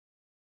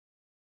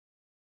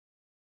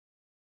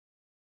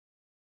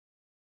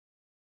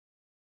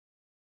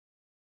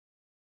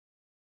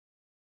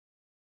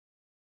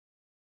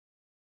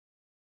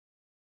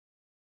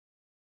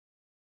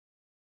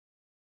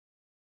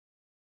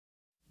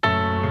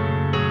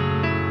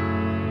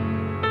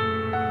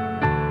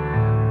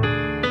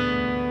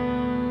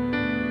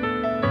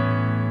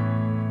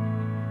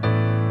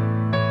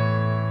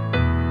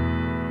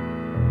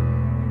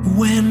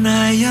When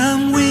I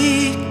am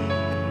weak,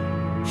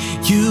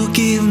 you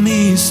give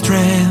me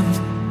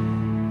strength,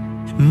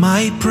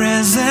 my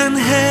present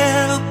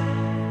help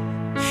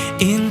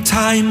in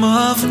time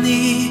of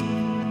need.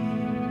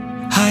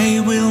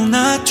 I will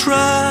not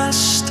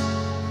trust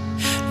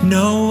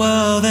no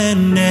other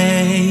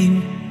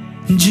name.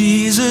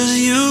 Jesus,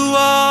 you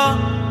are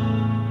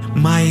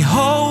my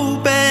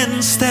hope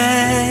and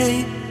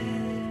stay.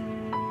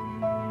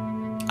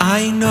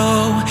 I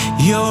know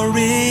you're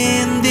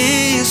in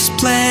this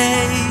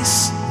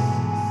place.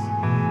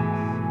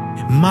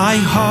 My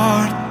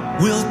heart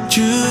will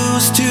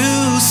choose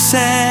to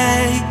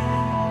say,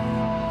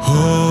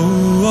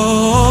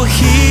 oh,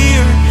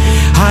 here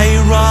I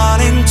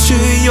run into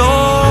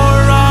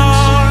your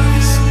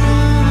arms.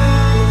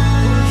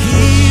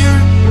 Here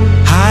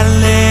I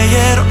lay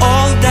it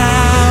all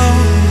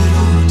down.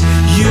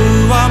 You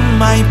are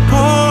my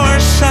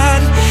portion,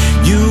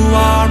 you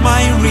are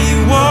my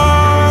reward.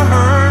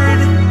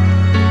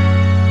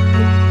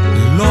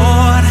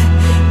 Lord,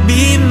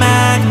 be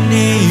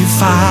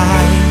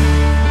magnified,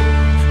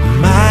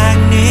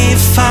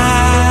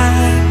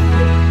 magnified.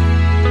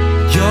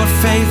 Your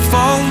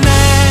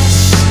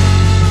faithfulness,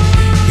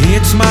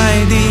 it's my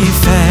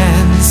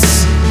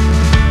defense.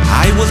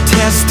 I will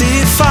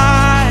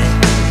testify,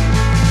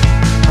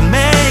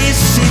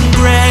 amazing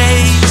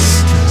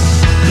grace.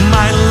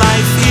 My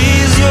life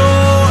is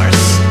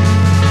yours,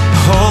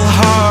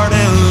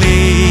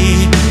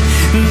 wholeheartedly.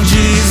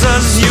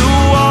 Jesus, you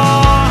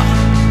are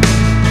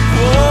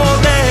all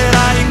that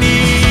I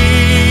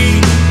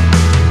need.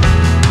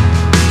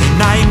 And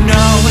I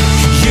know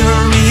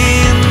you're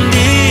in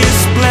this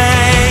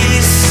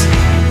place.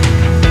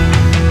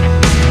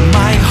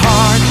 My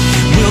heart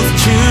will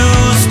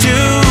choose to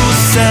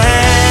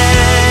say,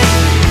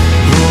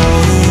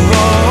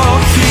 oh,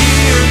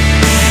 here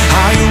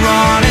I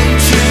run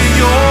into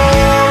your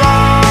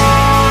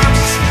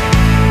arms.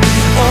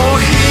 Oh,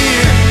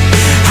 here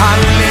I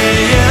lay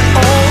it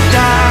all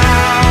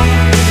down.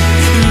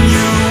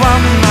 You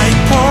are my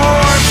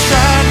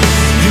portion,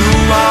 you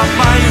are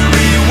my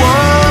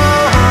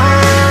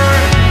reward.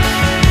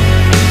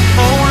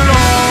 Oh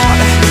Lord,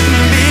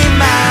 be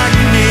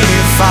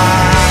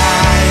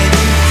magnified,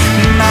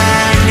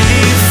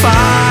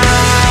 magnified.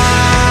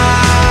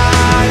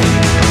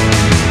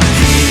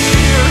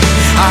 Here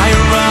I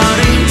run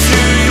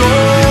into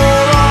your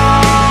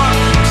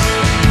arms.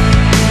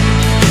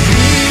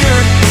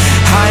 Here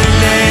I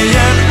lay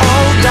it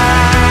all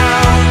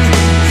down.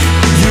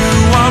 You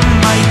are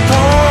my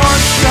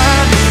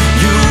portion,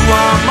 you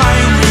are my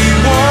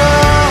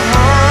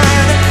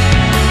reward.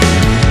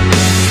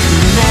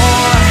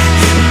 Lord,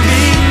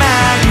 be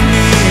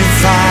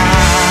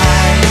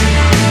magnified,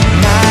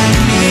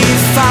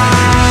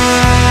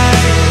 magnified.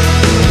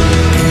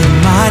 In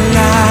my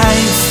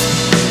life,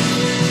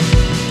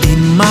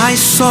 in my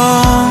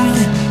song,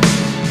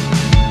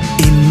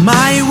 in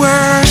my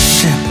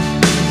worship,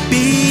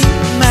 be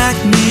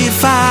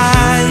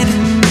magnified.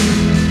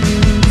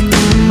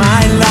 In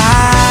my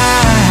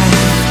life,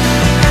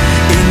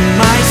 in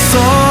my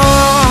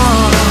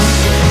song,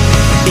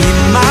 in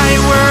my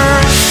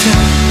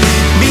worship,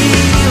 be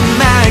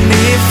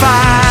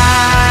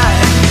magnified.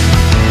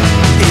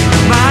 In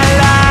my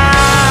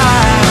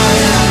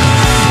life,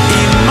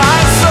 in my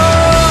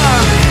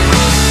song,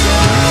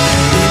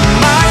 in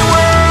my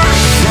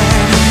worship,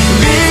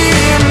 be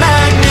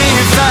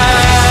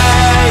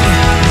magnified.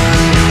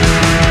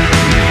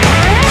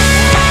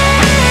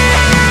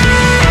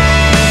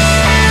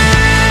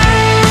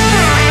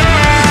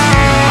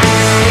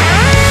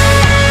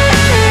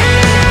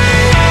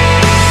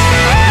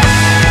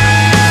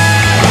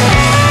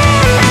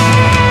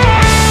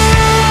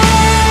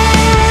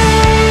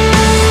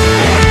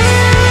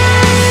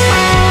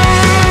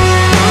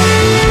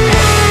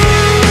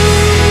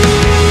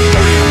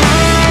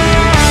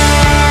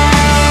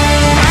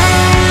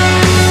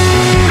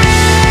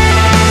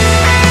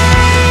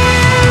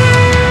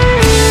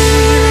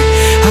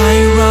 I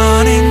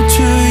run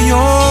into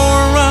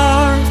your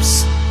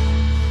arms.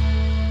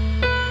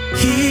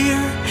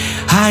 Here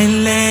I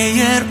lay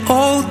it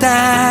all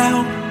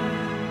down.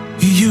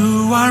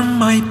 You are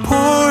my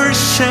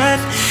portion,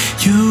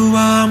 you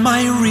are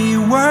my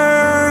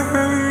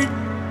reward.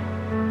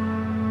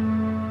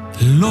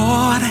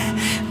 Lord,